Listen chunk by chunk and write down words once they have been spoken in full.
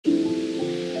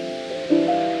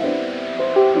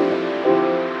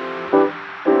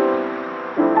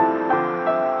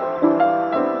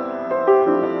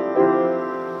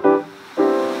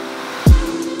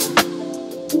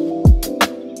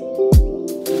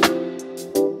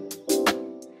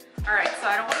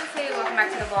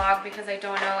vlog because I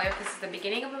don't know if this is the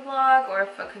beginning of a vlog or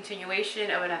if a continuation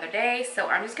of another day. So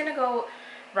I'm just gonna go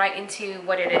right into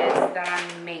what it is that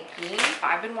I'm making.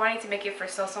 I've been wanting to make it for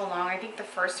so long. I think the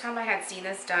first time I had seen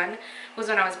this done was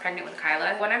when I was pregnant with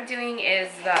Kyla. What I'm doing is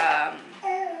the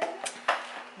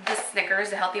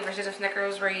Snickers, the healthy version of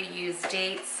Snickers, where you use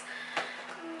dates,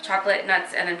 chocolate,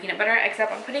 nuts, and then peanut butter,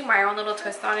 except I'm putting my own little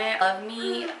twist on it. Love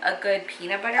me a good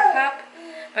peanut butter cup,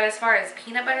 but as far as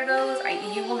peanut butter goes,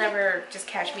 you will never just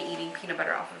catch me eating peanut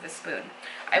butter off of a spoon.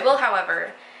 I will,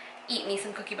 however, eat me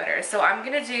some cookie butter. So I'm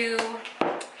gonna do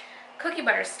cookie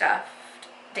butter stuffed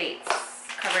dates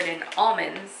covered in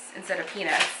almonds instead of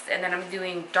peanuts, and then I'm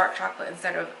doing dark chocolate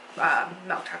instead of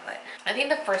milk chocolate. I think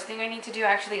the first thing I need to do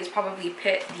actually is probably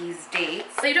pit these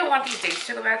dates. So you don't want these dates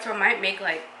to go bad, so I might make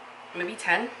like maybe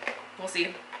 10. We'll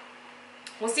see.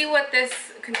 We'll see what this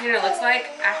container looks like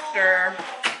after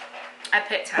I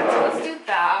pit 10. So let's do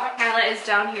that. Kyla is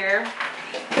down here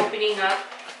opening up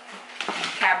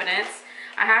cabinets.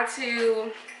 I had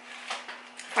to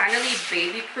finally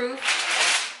baby proof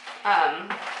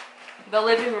the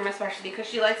living room, especially because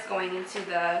she likes going into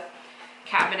the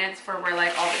cabinets for where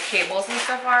like all the cables and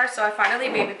stuff are. So I finally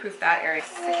baby proofed that area.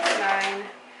 6, 9,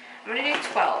 I'm gonna do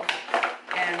 12,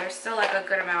 and there's still like a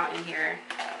good amount in here.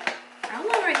 How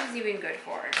long are these even good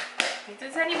for? Like,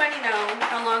 does anybody know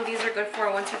how long these are good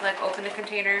for once you like open the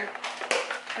container?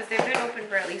 Because they've been open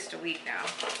for at least a week now.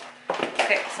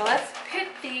 Okay, so let's pit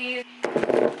these.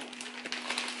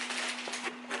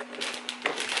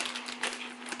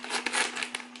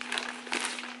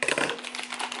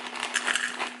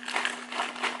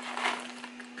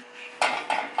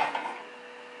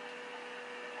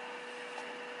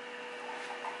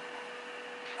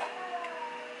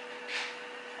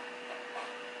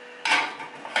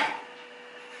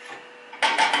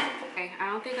 I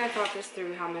don't think I thought this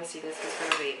through, how messy this is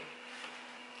gonna be.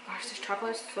 Gosh, this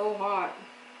chocolate is so hot.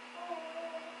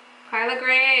 Kyla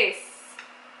Grace!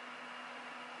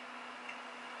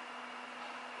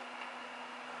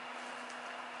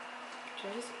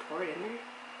 Should I just pour it in there?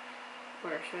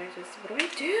 Or should I just, what do I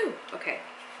do? Okay,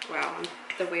 wow,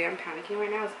 the way I'm panicking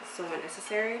right now is so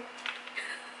unnecessary.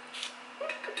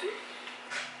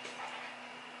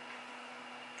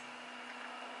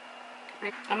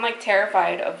 I'm like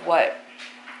terrified of what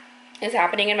is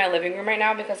happening in my living room right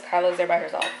now because Kyla's there by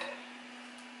herself.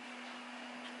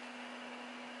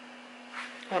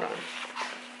 Hold on.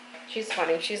 She's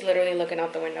funny. She's literally looking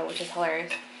out the window, which is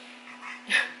hilarious.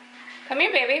 Come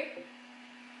here, baby.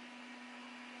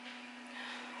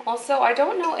 Also, I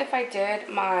don't know if I did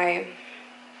my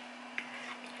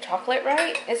chocolate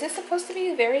right. Is this supposed to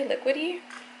be very liquidy?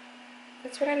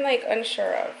 That's what I'm like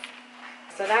unsure of.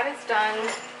 So that is done.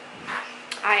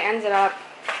 I ended up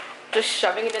just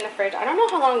shoving it in the fridge. I don't know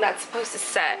how long that's supposed to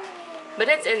set, but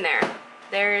it's in there.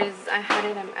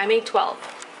 I made 12.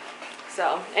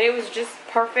 So, and it was just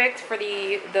perfect for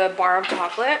the bar of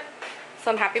chocolate. So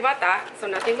I'm happy about that. So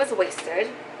nothing was wasted.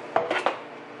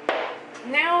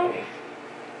 Now,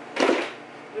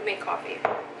 we make coffee,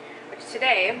 which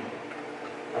today,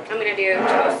 I'm gonna do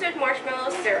toasted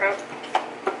marshmallow syrup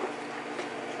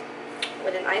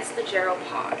with an iced Legero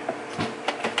pod.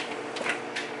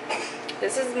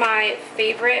 This is my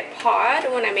favorite pod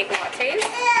when I make lattes,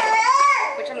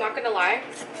 which I'm not gonna lie,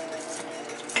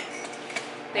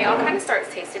 they all kind of start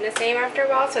tasting the same after a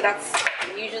while, so that's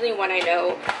usually when I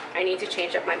know I need to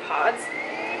change up my pods.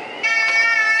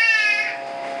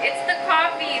 It's the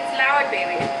coffee, it's loud,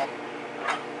 baby.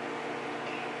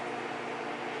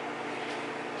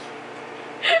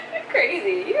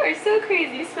 Crazy, you are so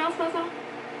crazy. You smell.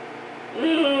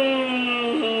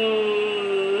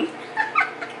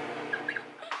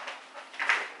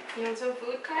 You want some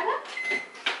food, Kyla?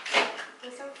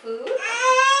 Want some food?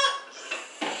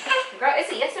 Girl,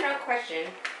 it's a yes or no question.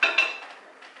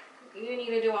 You need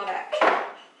to do all that.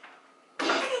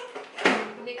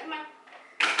 Okay, come on.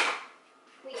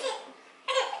 Wait.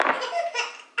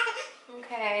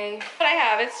 Okay. What I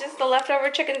have, it's just the leftover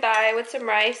chicken thigh with some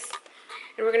rice.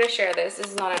 And we're gonna share this. This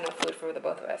is not enough food for the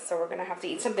both of us, so we're gonna have to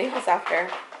eat something else after.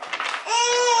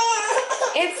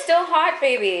 It's still hot,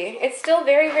 baby. It's still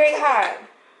very, very hot.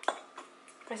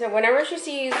 I said whenever she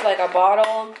sees like a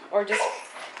bottle or just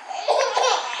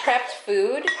prepped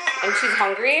food and she's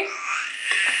hungry,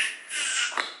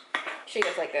 she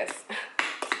goes like this.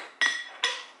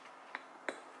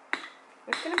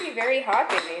 It's gonna be very hot,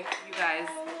 baby. You guys,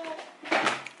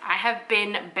 I have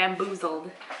been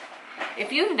bamboozled.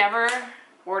 If you've never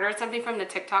ordered something from the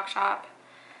TikTok shop,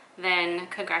 then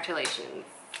congratulations.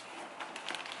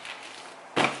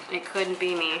 It couldn't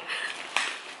be me.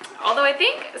 Although I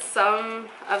think some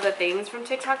of the things from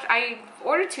TikTok, I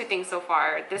ordered 2 things so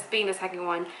far, this being the second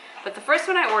one. But the first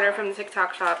one I ordered from the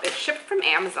TikTok shop, it's shipped from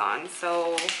Amazon.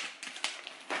 So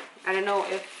I don't know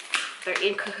if they're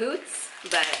in cahoots,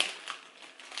 but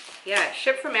yeah, it's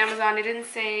shipped from Amazon. It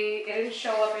didn't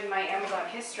show up in my Amazon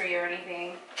history or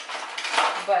anything.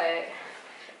 But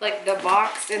like the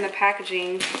box and the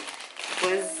packaging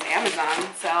was Amazon.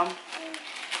 So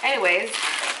anyways,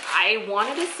 I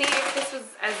wanted to see if this was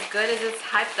as good as it's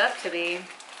hyped up to be.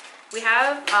 We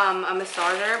have a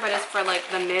massager, but it's for like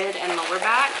the mid and lower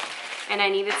back. And I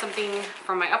needed something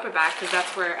for my upper back because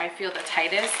that's where I feel the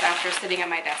tightest after sitting at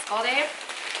my desk all day.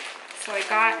 So I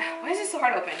got, why is this so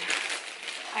hard to open?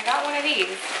 I got one of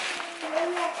these.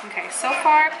 Okay, so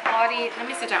far quality, let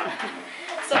me sit down.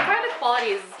 So far the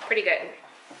quality is pretty good.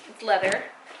 It's leather.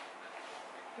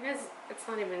 You guys, it's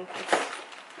not even,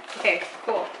 okay,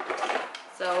 cool.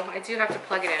 So I do have to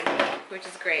plug it in, which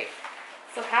is great.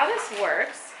 So how this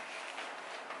works,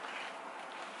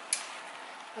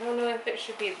 I don't know if it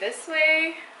should be this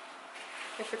way,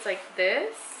 if it's like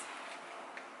this,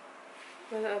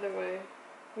 or the other way.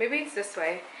 Maybe it's this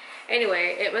way.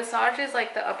 Anyway, it massages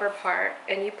like the upper part,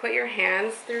 and you put your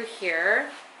hands through here.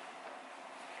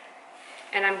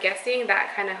 And I'm guessing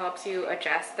that kind of helps you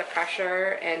adjust the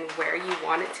pressure and where you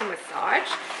want it to massage.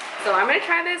 So I'm gonna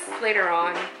try this later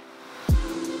on.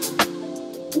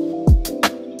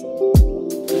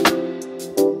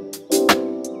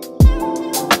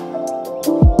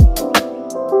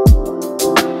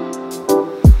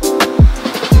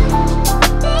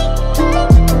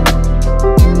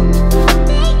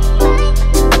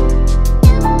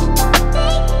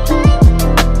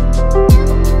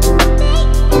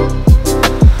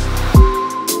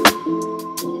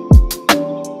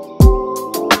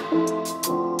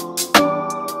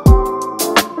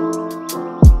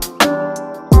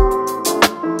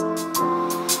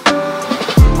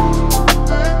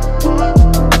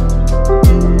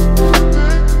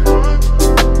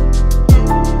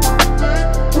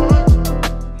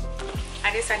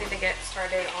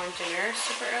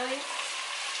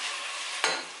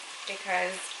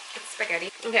 Because it's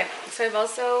spaghetti. Okay, so I've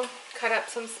also cut up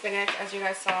some spinach, as you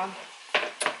guys saw.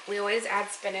 We always add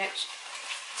spinach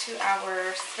to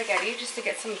our spaghetti just to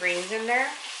get some greens in there.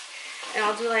 And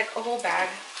I'll do like a whole bag,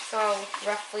 so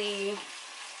roughly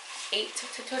 8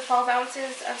 to 12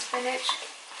 ounces of spinach.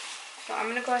 So I'm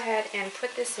gonna go ahead and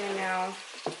put this in now.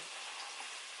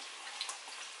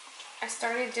 I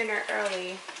started dinner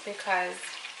early because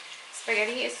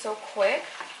spaghetti is so quick,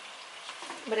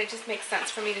 but it just makes sense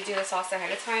for me to do the sauce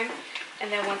ahead of time.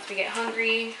 And then once we get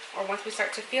hungry, or once we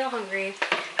start to feel hungry,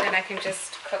 then I can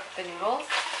just cook the noodles.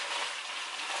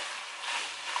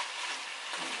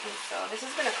 And so this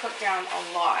is gonna cook down a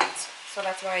lot, so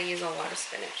that's why I use a lot of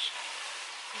spinach.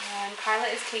 And Kyla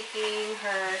is taking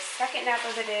her second nap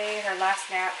of the day, her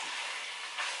last nap.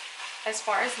 As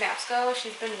far as naps go,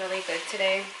 she's been really good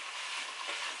today.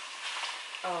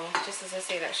 Oh, just as I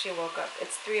say that, she woke up.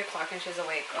 It's 3 o'clock and she's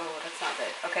awake. Oh, that's not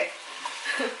good. Okay.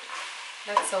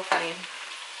 That's so funny.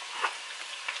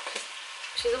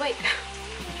 She's awake.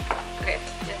 Okay,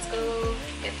 let's go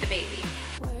get the baby.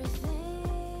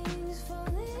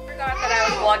 Forgot that I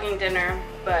was vlogging dinner,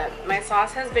 but my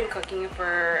sauce has been cooking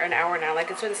for an hour now.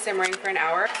 Like, it's been simmering for an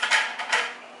hour.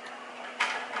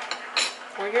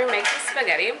 We're gonna make the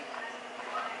spaghetti.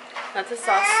 Let the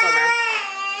sauce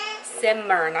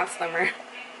simmer, not slimmer.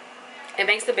 It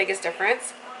makes the biggest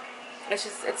difference.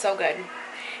 It's so good.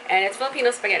 And it's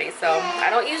Filipino spaghetti, so I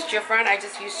don't use Jifron, I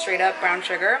just use straight up brown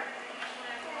sugar.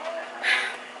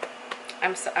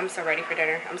 I'm so ready for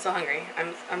dinner. I'm so hungry.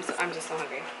 I'm just so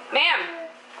hungry. Ma'am,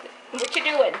 what you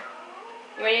doing?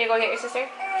 You ready to go get your sister?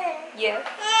 Yeah.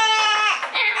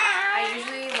 I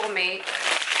usually will make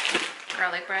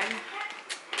garlic bread,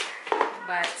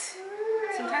 but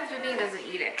sometimes Vivian doesn't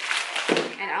eat it.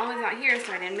 And Alma's not here,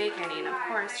 so I didn't make any. And of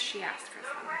course, she asked for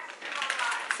some.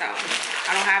 So,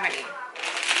 I don't have any.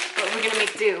 But we're going to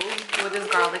make do with this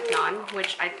garlic naan,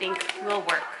 which I think will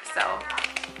work. So,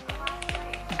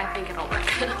 I think it'll work.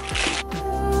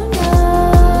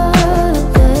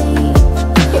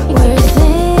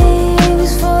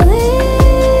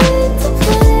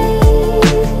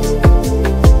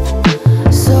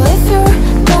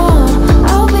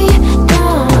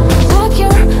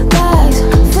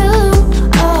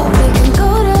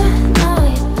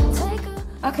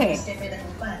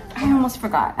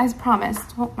 Forgot, as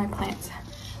promised. Oh, my plant.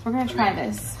 We're gonna try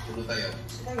this.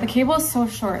 The cable is so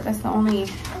short. That's the only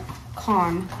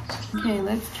con. Okay,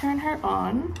 let's turn her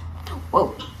on.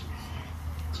 Whoa.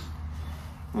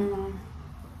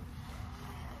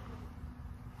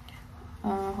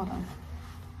 Hold on.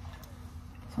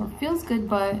 So it feels good,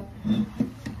 but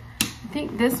I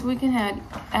think this we can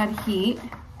add heat.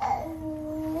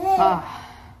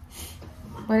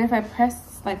 But if I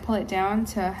press, like pull it down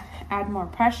to add more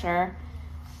pressure,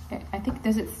 I think,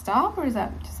 does it stop or is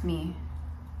that just me?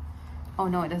 Oh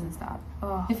no, it doesn't stop.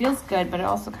 Oh, it feels good, but it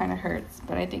also kind of hurts.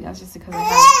 But I think that's just because I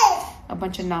have a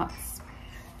bunch of knots.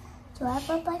 Do I have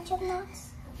a bunch of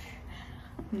knots?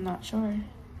 I'm not sure.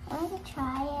 I want to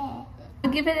try it.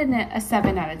 I'll give it a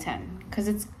 7 out of 10 because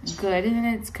it's good and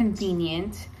it's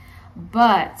convenient,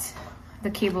 but the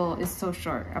cable is so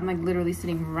short. I'm like literally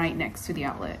sitting right next to the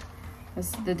outlet.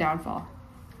 That's the downfall.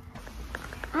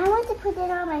 I want to put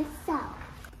it on myself.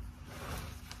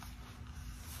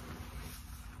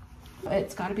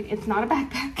 It's gotta be, it's not a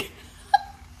backpack.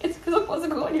 It's because I'm supposed to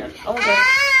go in your shoulder.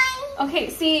 Okay,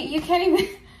 see, you can't even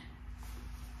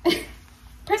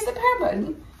press the power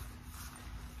button.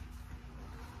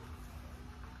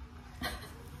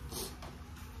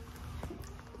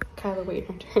 Kyla, wait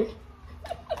your turn.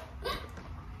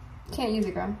 Can't use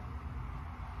it, girl.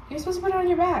 You're supposed to put it on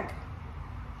your back.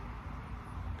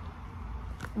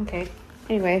 Okay,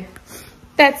 anyway,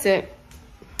 that's it.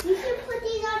 You should put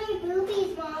these on your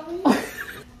boobies, Mommy.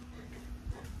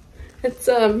 It's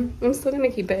I'm still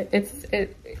gonna keep it.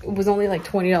 It was only like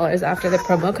 $20 after the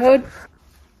promo code,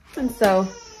 and so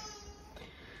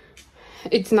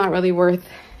it's not really worth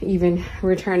even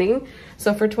returning.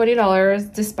 So for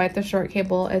 $20, despite the short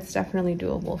cable, it's definitely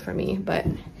doable for me. But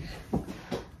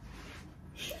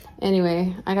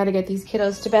anyway, I gotta get these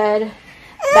kiddos to bed.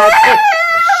 That's it.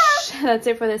 That's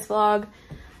it for this vlog.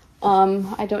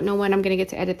 I don't know when I'm gonna get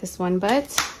to edit this one, but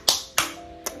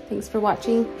thanks for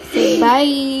watching. Say bye.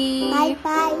 Bye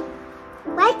bye.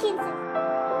 Bye, kids.